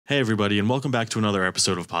Hey everybody, and welcome back to another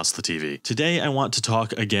episode of PosllaTV. Today I want to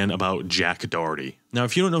talk again about Jack Doherty. Now,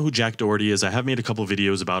 if you don't know who Jack Doherty is, I have made a couple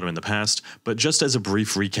videos about him in the past, but just as a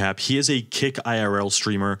brief recap, he is a Kick IRL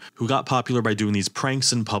streamer who got popular by doing these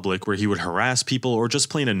pranks in public where he would harass people or just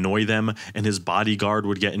plain annoy them, and his bodyguard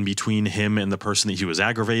would get in between him and the person that he was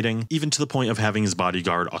aggravating, even to the point of having his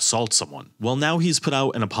bodyguard assault someone. Well, now he's put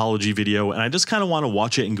out an apology video, and I just kind of want to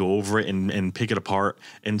watch it and go over it and pick it apart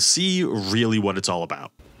and see really what it's all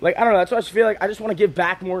about. Like, I don't know, that's what I just feel like. I just want to give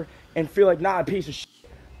back more and feel like not a piece of shit.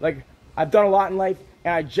 Like, I've done a lot in life,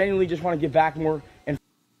 and I genuinely just want to give back more and,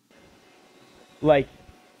 like,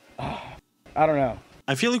 I don't know.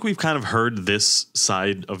 I feel like we've kind of heard this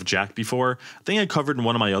side of Jack before. I think I covered in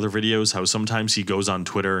one of my other videos how sometimes he goes on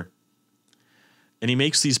Twitter and he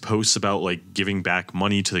makes these posts about like giving back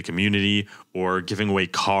money to the community or giving away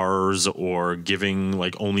cars or giving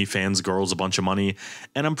like OnlyFans girls a bunch of money.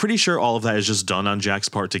 And I'm pretty sure all of that is just done on Jack's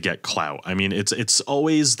part to get clout. I mean, it's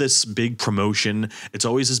always this big promotion. It's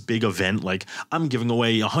always this big event. Like, I'm giving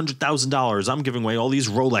away $100,000. I'm giving away all these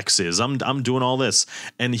Rolexes. I'm doing all this.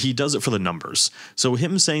 And he does it for the numbers. So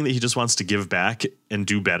him saying that he just wants to give back and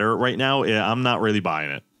do better right now, I'm not really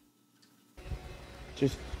buying it.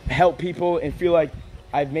 Just help people and feel like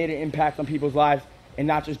I've made an impact on people's lives and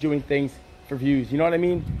not just doing things for views. You know what I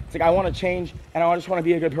mean? It's like I want to change and I just want to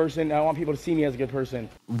be a good person and I want people to see me as a good person.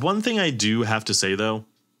 One thing I do have to say, though,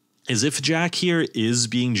 is if Jack here is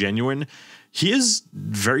being genuine, he is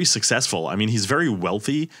very successful. I mean, he's very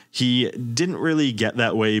wealthy. He didn't really get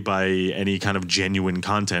that way by any kind of genuine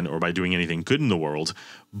content or by doing anything good in the world,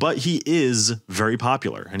 but he is very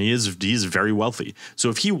popular and he is very wealthy. So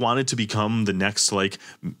if he wanted to become the next like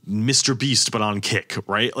Mr. Beast, but on Kick,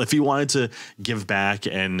 right? If he wanted to give back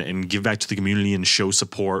and give back to the community and show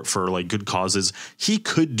support for like good causes, he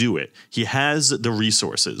could do it. He has the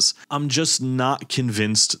resources. I'm just not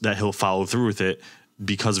convinced that he'll follow through with it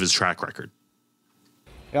because of his track record.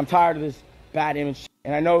 I'm tired of this bad image.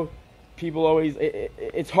 And I know people always,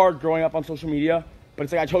 it's hard growing up on social media, but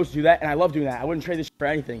it's like I chose to do that and I love doing that. I wouldn't trade this for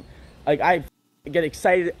anything. Like, I get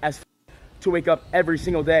excited as to wake up every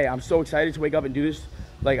single day. I'm so excited to wake up and do this.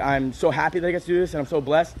 Like, I'm so happy that I get to do this and I'm so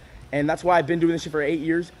blessed. And that's why I've been doing this shit for 8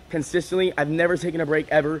 years consistently. I've never taken a break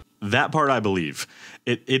ever. That part I believe.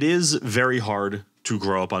 It is very hard to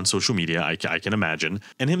grow up on social media, I can imagine.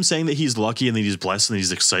 And him saying that he's lucky and that he's blessed and that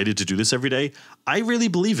he's excited to do this every day, I really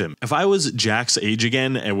believe him. If I was Jack's age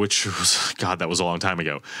again, and which was, God, that was a long time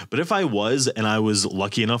ago, but if I was and I was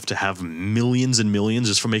lucky enough to have millions and millions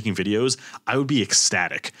just from making videos, I would be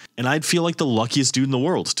ecstatic. And I'd feel like the luckiest dude in the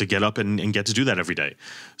world to get up and get to do that every day.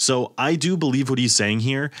 So I do believe what he's saying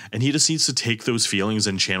here, and he just needs to take those feelings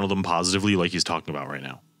and channel them positively like he's talking about right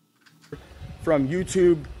now. From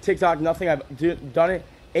YouTube, TikTok, nothing. I've done it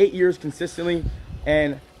 8 years consistently,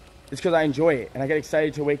 and it's because I enjoy it, and I get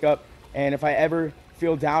excited to wake up, and if I ever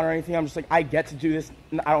feel down or anything, I'm just like, I get to do this,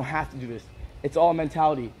 and I don't have to do this. It's all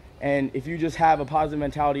mentality, and if you just have a positive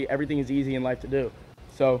mentality, everything is easy in life to do.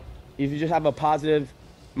 So if you just have a positive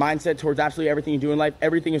mindset towards absolutely everything you do in life,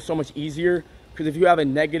 everything is so much easier, because if you have a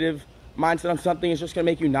negative mindset on something, it's just going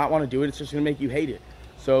to make you not want to do it. It's just going to make you hate it.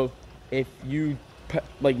 So if you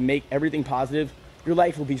like make everything positive, your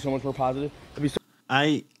life will be so much more positive.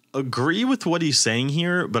 I agree with what he's saying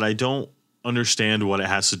here, but I don't understand what it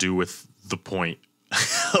has to do with the point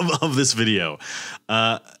of this video.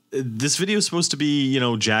 This video is supposed to be, you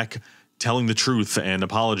know, Jack telling the truth and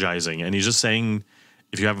apologizing, and he's just saying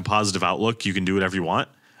if you have a positive outlook, you can do whatever you want.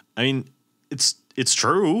 I mean, it's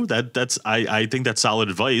true. I think that's solid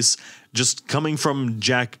advice. Just coming from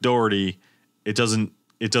Jack Doherty, it doesn't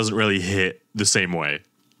really hit the same way.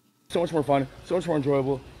 So much more fun, so much more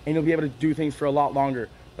enjoyable, and you'll be able to do things for a lot longer.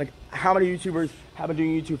 Like, how many YouTubers have been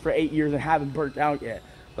doing YouTube for 8 years and haven't burnt out yet?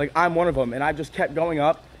 Like, I'm one of them, and I've just kept going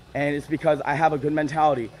up, and it's because I have a good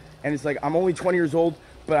mentality. And it's like, I'm only 20 years old,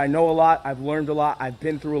 but I know a lot, I've learned a lot, I've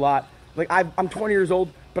been through a lot. Like, I'm 20 years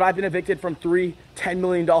old, but I've been evicted from 3 $10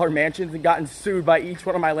 million mansions and gotten sued by each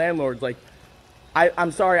one of my landlords. Like,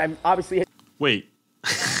 I'm sorry, I'm obviously... Wait.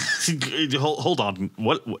 Hold on.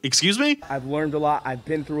 What? Excuse me? I've learned a lot. I've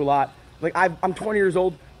been through a lot. Like, I'm 20 years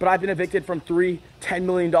old, but I've been evicted from 3 $10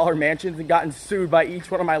 million mansions and gotten sued by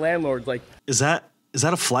each one of my landlords. Like, is that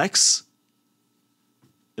a flex?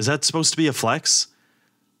 Is that supposed to be a flex?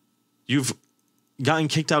 You've gotten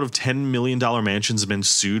kicked out of $10 million mansions and been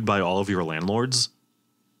sued by all of your landlords?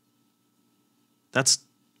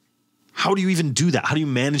 How do you even do that? How do you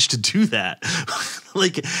manage to do that?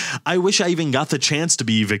 Like, I wish I even got the chance to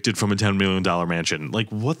be evicted from a $10 million mansion. Like,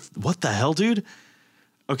 what the hell, dude?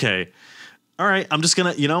 Okay, all right, I'm just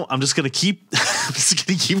gonna keep I'm just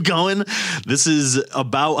gonna keep going. This is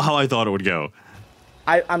about how I thought it would go.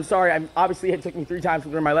 I'm sorry. Obviously it took me 3 times to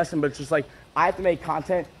learn my lesson, but it's just like I have to make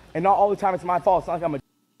content, and not all the time it's my fault. It's not like I'm a.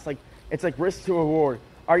 It's like risk to reward.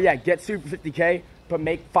 Or yeah, get sued for $50K, but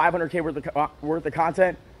make $500K worth of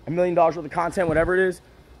content, $1 million worth of content, whatever it is.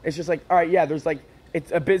 It's just like, all right, yeah, there's like,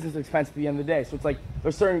 it's a business expense at the end of the day. So it's like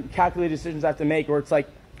there's certain calculated decisions I have to make, or it's like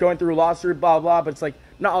going through a lawsuit, blah blah. But it's like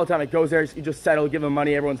not all the time it goes there. You just settle, give them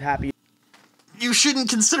money, everyone's happy. You shouldn't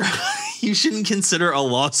consider a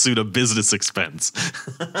lawsuit a business expense.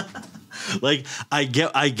 Like I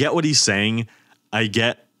get what he's saying. I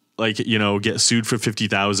get, like, you know, get sued for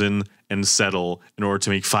 50,000 and settle in order to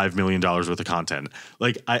make $5 million worth of content.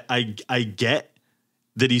 Like I get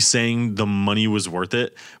that he's saying the money was worth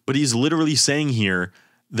it, but he's literally saying here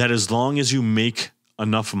that as long as you make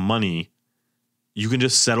enough money, you can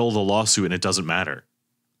just settle the lawsuit and it doesn't matter.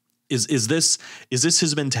 Is this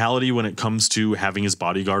his mentality when it comes to having his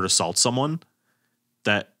bodyguard assault someone?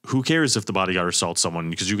 That who cares if the bodyguard assaults someone,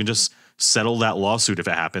 because you can just settle that lawsuit if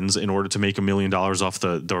it happens in order to make $1 million off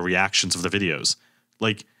the reactions of the videos.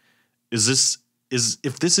 Like, if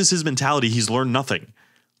this is his mentality, he's learned nothing.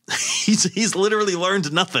 he's literally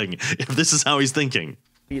learned nothing if this is how he's thinking.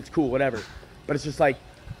 It's cool, whatever. But it's just like,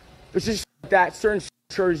 it's just that certain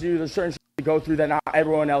shows you, there's certain to go through that not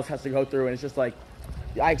everyone else has to go through, and it's just like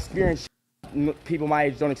I experience people my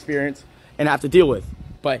age don't experience and have to deal with.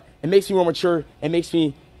 But it makes me more mature. It makes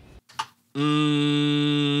me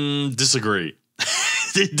disagree.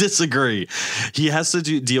 Disagree. He has to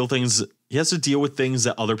deal with things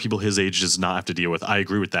that other people his age does not have to deal with. I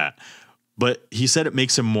agree with that. But he said it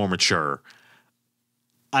makes him more mature.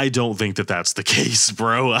 I don't think that that's the case,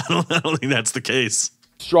 bro. I don't think that's the case.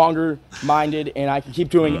 Stronger minded, and I can keep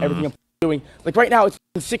doing everything I'm doing. Like right now, it's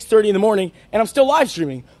 6:30 in the morning, and I'm still live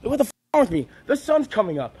streaming. Like, what the f*** wrong with me? The sun's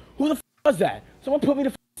coming up. Who the f*** was that? Someone put me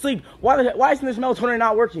to sleep. Why isn't this melatonin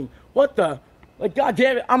not working? What the? Like, God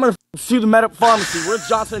damn it! I'm gonna sue the medical pharmacy. Where's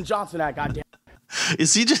Johnson & Johnson at? God damn it.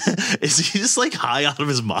 Is he just like high out of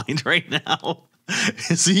his mind right now?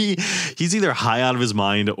 He's either high out of his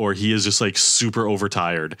mind or he is just like super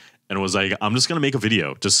overtired and was like, I'm just gonna make a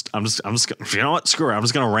video. I'm just gonna, you know what? Screw it. I'm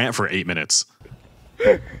just gonna rant for 8 minutes.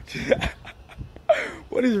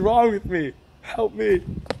 What is wrong with me? Help me.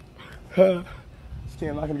 I'm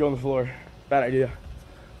not gonna go on the floor. Bad idea.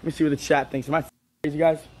 Let me see what the chat thinks. Am I crazy,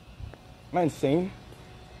 guys? Am I insane?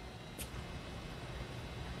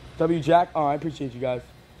 W Jack, oh, I appreciate you guys.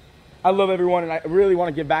 I love everyone, and I really want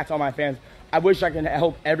to give back to all my fans. I wish I can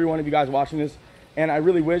help every one of you guys watching this, and I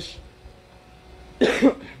really wish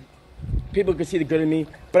people could see the good in me.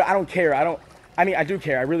 But I don't care. I do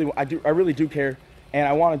care. I really do care, and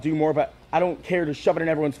I want to do more. But I don't care to shove it in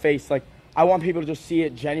everyone's face. Like, I want people to just see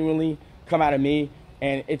it genuinely come out of me,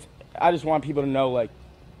 and I just want people to know, like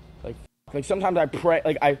sometimes I pray,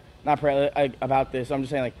 about this. I'm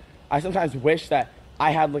just saying, like, I sometimes wish that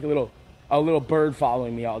I had like a little bird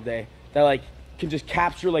following me all day that like can just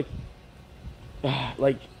capture like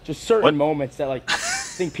just certain moments that like I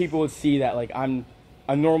think people would see that like I'm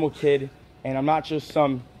a normal kid and I'm not just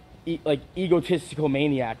some egotistical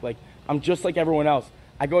maniac. Like, I'm just like everyone else.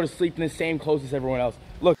 I go to sleep in the same clothes as everyone else.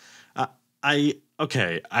 Look, I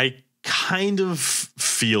kind of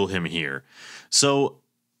feel him here. So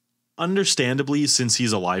understandably, since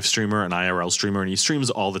he's a live streamer, an IRL streamer, and he streams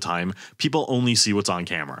all the time, people only see what's on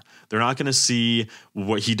camera. They're not going to see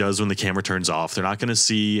what he does when the camera turns off. They're not going to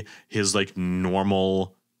see his like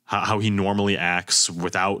normal, how he normally acts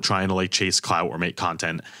without trying to like chase clout or make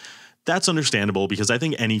content. That's understandable because I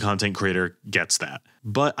think any content creator gets that.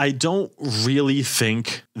 But I don't really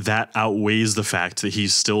think that outweighs the fact that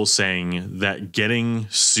he's still saying that getting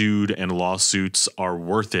sued and lawsuits are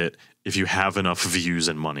worth it if you have enough views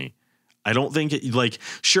and money. I don't think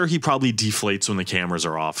sure, he probably deflates when the cameras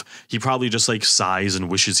are off. He probably just like sighs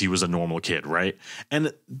and wishes he was a normal kid, right?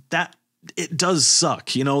 And that it does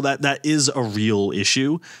suck, you know, that is a real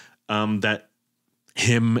issue that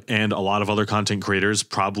him and a lot of other content creators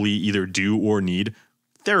probably either do or need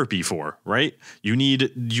therapy for, right? You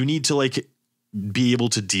need to like be able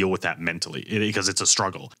to deal with that mentally because it's a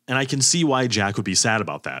struggle. And I can see why Jack would be sad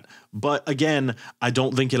about that. But again, I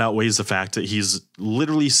don't think it outweighs the fact that he's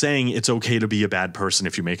literally saying it's okay to be a bad person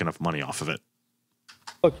if you make enough money off of it.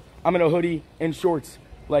 Look, I'm in a hoodie and shorts.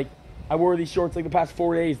 Like, I wore these shorts like the past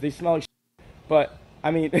 4 days. They smell like shit. But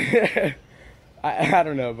I mean, I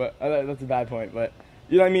don't know, but that's a bad point. But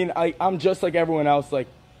you know what I mean? I'm just like everyone else. Like,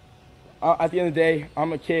 at the end of the day,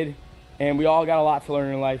 I'm a kid, and we all got a lot to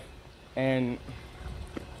learn in life. And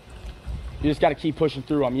you just got to keep pushing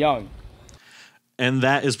through. I'm young. And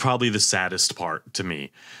that is probably the saddest part to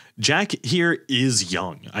me. Jack here is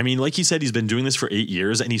young. I mean, like he said, he's been doing this for 8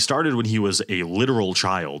 years, and he started when he was a literal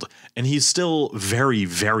child, and he's still very,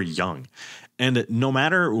 very young. And no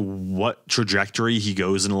matter what trajectory he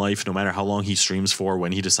goes in life, no matter how long he streams for,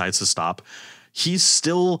 when he decides to stop, he's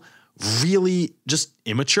still really just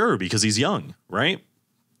immature because he's young, right?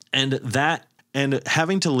 And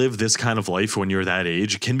having to live this kind of life when you're that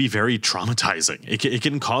age can be very traumatizing. It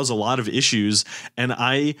can cause a lot of issues. And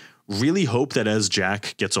I really hope that as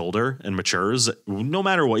Jack gets older and matures, no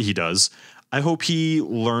matter what he does, I hope he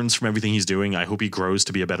learns from everything he's doing. I hope he grows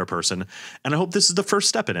to be a better person. And I hope this is the first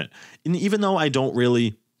step in it. And even though I don't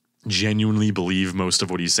really genuinely believe most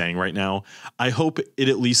of what he's saying right now, I hope it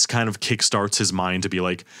at least kind of kickstarts his mind to be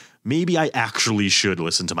like, maybe I actually should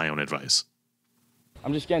listen to my own advice.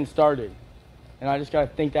 I'm just getting started. And I just got to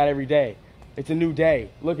think that every day. It's a new day.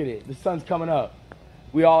 Look at it. The sun's coming up.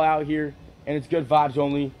 We all out here, and it's good vibes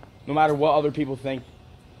only, no matter what other people think.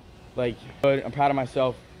 Like, I'm proud of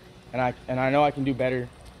myself, and I know I can do better,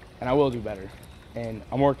 and I will do better. And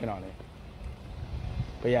I'm working on it.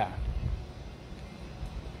 But yeah.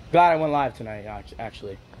 Glad I went live tonight,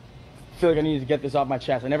 actually. I feel like I needed to get this off my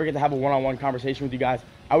chest. I never get to have a one-on-one conversation with you guys.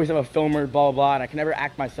 I always have a filmer, blah, blah, blah, and I can never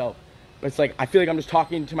act myself. But it's like, I feel like I'm just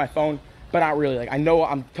talking to my phone, but not really. Like, I know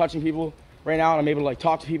I'm touching people right now, and I'm able to like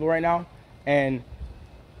talk to people right now, and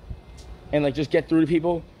like just get through to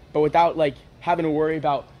people, but without like having to worry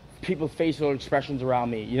about people's facial expressions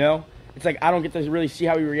around me, you know? It's like I don't get to really see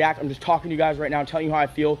how we react. I'm just talking to you guys right now, telling you how I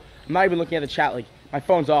feel. I'm not even looking at the chat. Like, my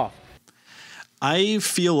phone's off. I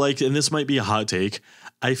feel like, and this might be a hot take,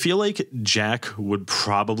 I feel like Jack would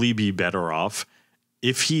probably be better off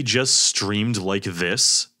if he just streamed like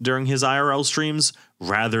this during his IRL streams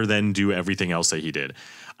rather than do everything else that he did.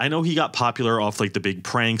 I know he got popular off like the big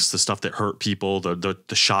pranks, the stuff that hurt people, the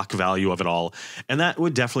shock value of it all, and that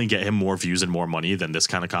would definitely get him more views and more money than this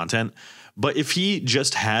kind of content. But if he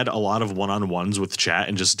just had a lot of one-on-ones with chat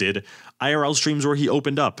and just did IRL streams where he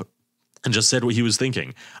opened up and just said what he was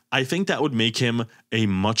thinking, I think that would make him a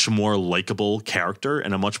much more likable character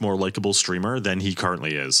and a much more likable streamer than he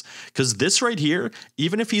currently is. Because this right here,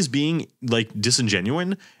 even if he's being like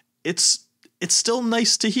disingenuine, it's still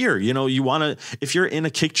nice to hear. You know, you want to, if you're in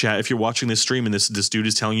a kick chat, if you're watching this stream and this dude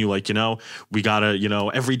is telling you like, you know, we gotta, you know,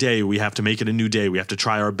 every day we have to make it a new day. We have to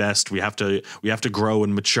try our best. We have to grow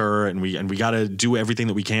and mature, and we gotta do everything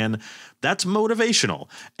that we can. That's motivational,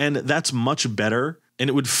 and that's much better. And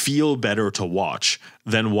it would feel better to watch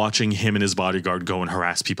than watching him and his bodyguard go and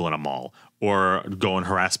harass people in a mall, or go and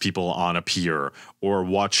harass people on a pier, or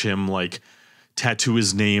watch him like tattoo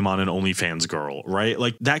his name on an OnlyFans girl, right?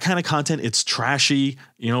 Like that kind of content, it's trashy.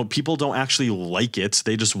 You know, people don't actually like it.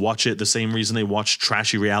 They just watch it the same reason they watch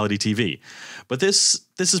trashy reality TV. But this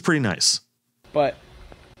is pretty nice. But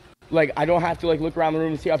like, I don't have to like look around the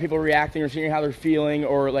room and see how people are reacting or seeing how they're feeling,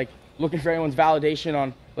 or like looking for anyone's validation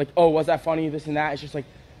on like, oh, was that funny, this and that. It's just like,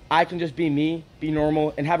 I can just be me, be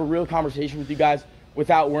normal, and have a real conversation with you guys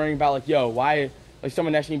without worrying about like, yo, why, like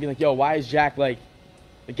someone next to me being like, yo, why is Jack like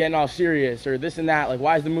getting all serious, or this and that, like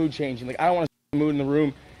why is the mood changing? Like, I don't want to see the mood in the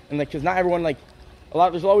room, and like, because not everyone, like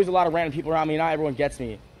there's always a lot of random people around me, not everyone gets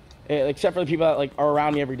me, except for the people that like are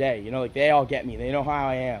around me every day, you know, like they all get me, they know how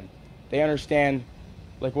I am, they understand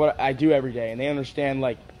like what I do every day, and they understand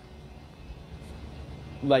like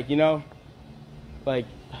you know, like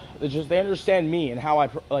they understand me and how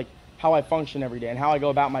I function every day and how I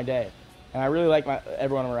go about my day. And I really like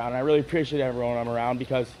everyone I'm around, and I really appreciate everyone I'm around,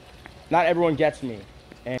 because not everyone gets me.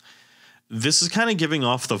 And this is kind of giving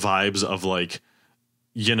off the vibes of like,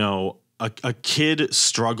 you know, a kid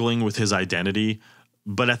struggling with his identity,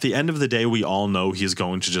 but at the end of the day, we all know he's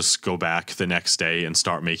going to just go back the next day and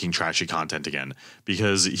start making trashy content again,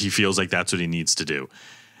 because he feels like that's what he needs to do.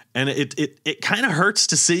 And it kind of hurts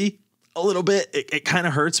to see a little bit. It kind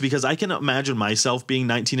of hurts, because I can imagine myself being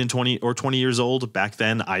 19 and 20 or 20 years old. Back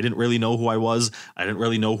then, I didn't really know who I was. I didn't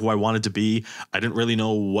really know who I wanted to be. I didn't really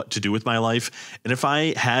know what to do with my life. And if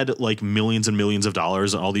I had like millions and millions of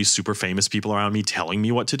dollars and all these super famous people around me telling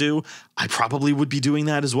me what to do, I probably would be doing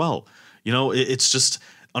that as well. You know, it's just,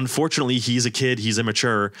 unfortunately, he's a kid. He's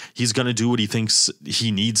immature. He's going to do what he thinks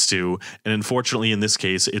he needs to. And unfortunately, in this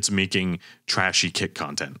case, it's making trashy kick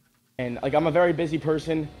content. And like, I'm a very busy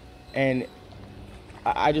person, and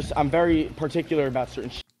I'm very particular about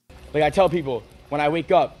certain shit. Like, I tell people when I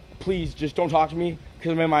wake up, please just don't talk to me,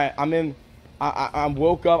 because I'm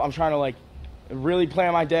woke up. I'm trying to like really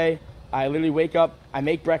plan my day. I literally wake up, I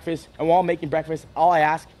make breakfast, and while I'm making breakfast, all I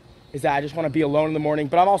ask is that I just want to be alone in the morning.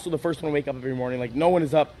 But I'm also the first one to wake up every morning. Like, no one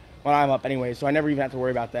is up when I'm up anyway, so I never even have to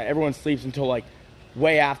worry about that. Everyone sleeps until like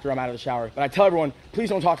way after I'm out of the shower. But I tell everyone, please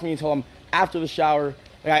don't talk to me until I'm after the shower.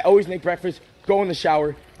 Like, I always make breakfast, go in the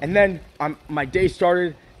shower, and then my day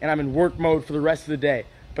started and I'm in work mode for the rest of the day.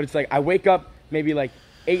 But it's like I wake up maybe like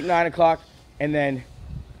 8, 9 o'clock, and then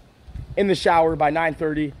in the shower by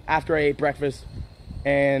 9:30 after I ate breakfast,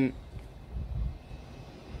 and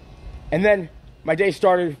then my day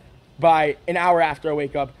started by an hour after I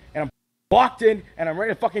wake up, and I'm locked in and I'm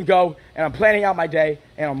ready to fucking go, and I'm planning out my day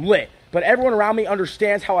and I'm lit. But everyone around me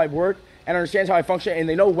understands how I work and understands how I function, and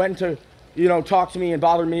they know when to, you know, talk to me and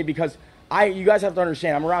bother me, because you guys have to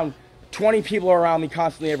understand, I'm around 20 people around me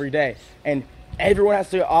constantly every day, and everyone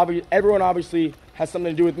obviously has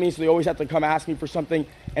something to do with me, so they always have to come ask me for something,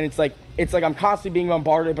 and it's like I'm constantly being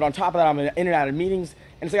bombarded, but on top of that, I'm in and out of meetings,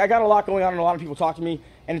 and it's like I got a lot going on, and a lot of people talk to me,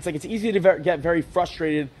 and it's like it's easy to get very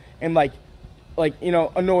frustrated and like you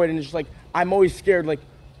know, annoyed, and it's just like I'm always scared, like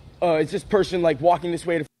is this person like walking this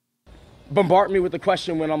way to bombard me with the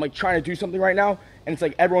question when I'm like trying to do something right now, and it's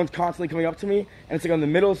like everyone's constantly coming up to me, and it's like I'm in the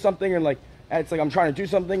middle of something, and it's like I'm trying to do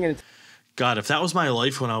something, and it's God, if that was my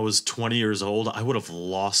life when I was 20 years old, I would have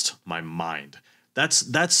lost my mind.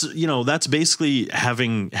 That's you know, that's basically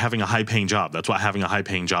having a high paying job. That's what having a high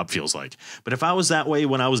paying job feels like. But if I was that way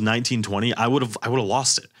when I was 19, 20, I would have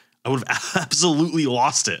lost it. I would have absolutely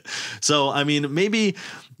lost it. So, I mean, maybe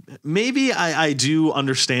I do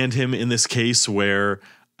understand him in this case where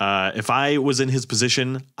if I was in his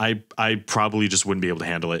position, I probably just wouldn't be able to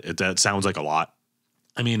handle it. That sounds like a lot.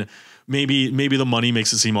 I mean, maybe the money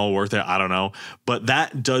makes it seem all worth it. I don't know. But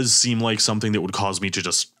that does seem like something that would cause me to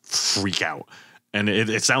just freak out. And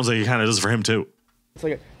it sounds like it kind of does for him too. It's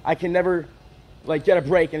like I can never like get a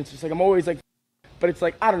break, and it's just like I'm always like, but it's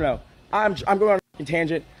like I don't know. I'm going on a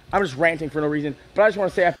tangent. I'm just ranting for no reason. But I just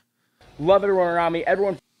want to say I love everyone around me.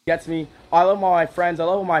 Everyone gets me. I love all my friends. I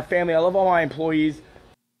love all my family. I love all my employees.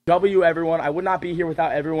 W everyone. I would not be here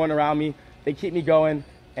without everyone around me. They keep me going,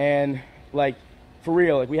 and like for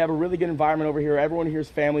real, like we have a really good environment over here. Everyone here is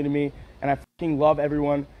family to me, and I fucking love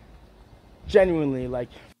everyone. Genuinely, like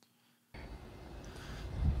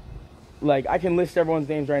I can list everyone's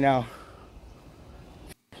names right now.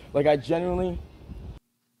 Like I genuinely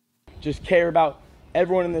just care about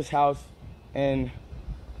everyone in this house, and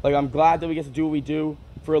like I'm glad that we get to do what we do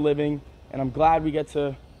for a living, and I'm glad we get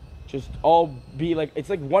to just all be like, it's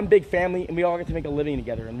like one big family, and we all get to make a living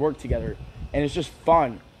together and work together, and it's just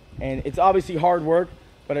fun. And it's obviously hard work,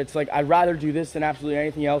 but it's like I'd rather do this than absolutely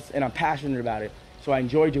anything else, and I'm passionate about it, so I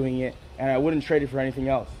enjoy doing it, and I wouldn't trade it for anything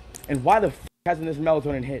else. And why the f hasn't this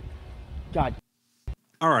melatonin hit? God.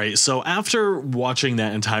 All right, so after watching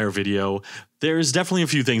that entire video, there's definitely a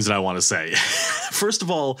few things that I want to say. First of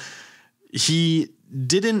all, he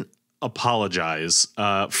didn't apologize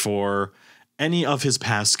for any of his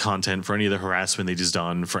past content, for any of the harassment that he's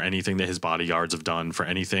done, for anything that his bodyguards have done, for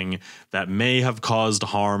anything that may have caused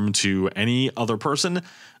harm to any other person,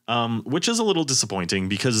 which is a little disappointing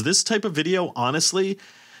because this type of video, honestly,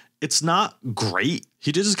 it's not great.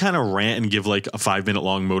 He did just kind of rant and give like a 5-minute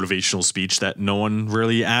long motivational speech that no one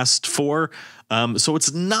really asked for. So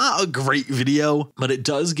it's not a great video, but it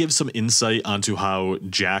does give some insight onto how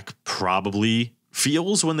Jack probably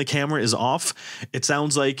feels when the camera is off. It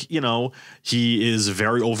sounds like, you know, he is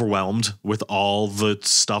very overwhelmed with all the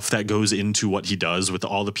stuff that goes into what he does, with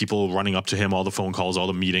all the people running up to him, all the phone calls, all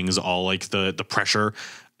the meetings, all like the pressure.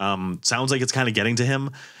 Sounds like it's kind of getting to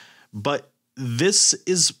him. But this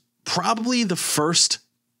is probably the first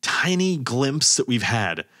tiny glimpse that we've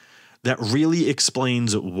had that really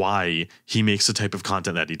explains why he makes the type of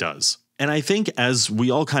content that he does. And I think, as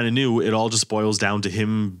we all kind of knew, it all just boils down to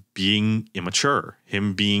him being immature,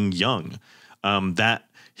 him being young, that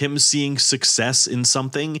him seeing success in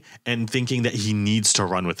something and thinking that he needs to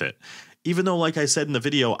run with it. Even though, like I said in the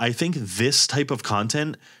video, I think this type of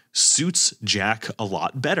content suits Jack a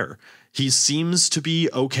lot better. He seems to be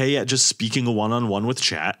okay at just speaking a one-on-one with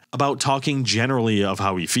chat about talking generally of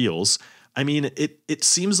how he feels. I mean, it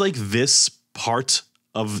seems like this part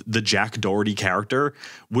of the Jack Doherty character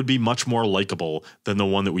would be much more likable than the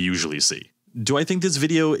one that we usually see. Do I think this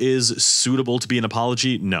video is suitable to be an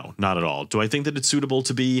apology? No, not at all. Do I think that it's suitable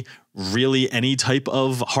to be really any type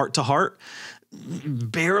of heart-to-heart?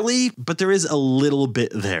 Barely, but there is a little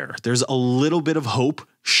bit there. There's a little bit of hope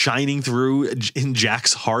shining through in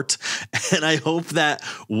Jack's heart, and I hope that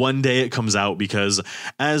one day it comes out, because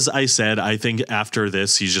as I said, I think after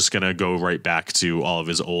this he's just gonna go right back to all of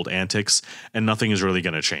his old antics and nothing is really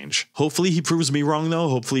gonna change. Hopefully he proves me wrong though.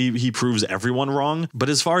 Hopefully he proves everyone wrong, but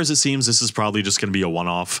as far as it seems, this is probably just gonna be a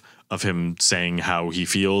one-off of him saying how he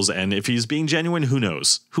feels, and if he's being genuine, who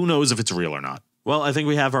knows? Who knows if it's real or not? Well, I think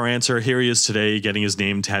we have our answer. Here he is today, getting his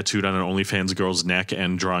name tattooed on an OnlyFans girl's neck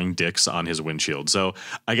and drawing dicks on his windshield. So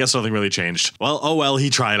I guess nothing really changed. Well, oh well, he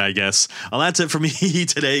tried, I guess. Well, that's it for me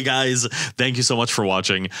today, guys. Thank you so much for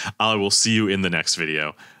watching. I will see you in the next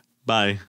video. Bye.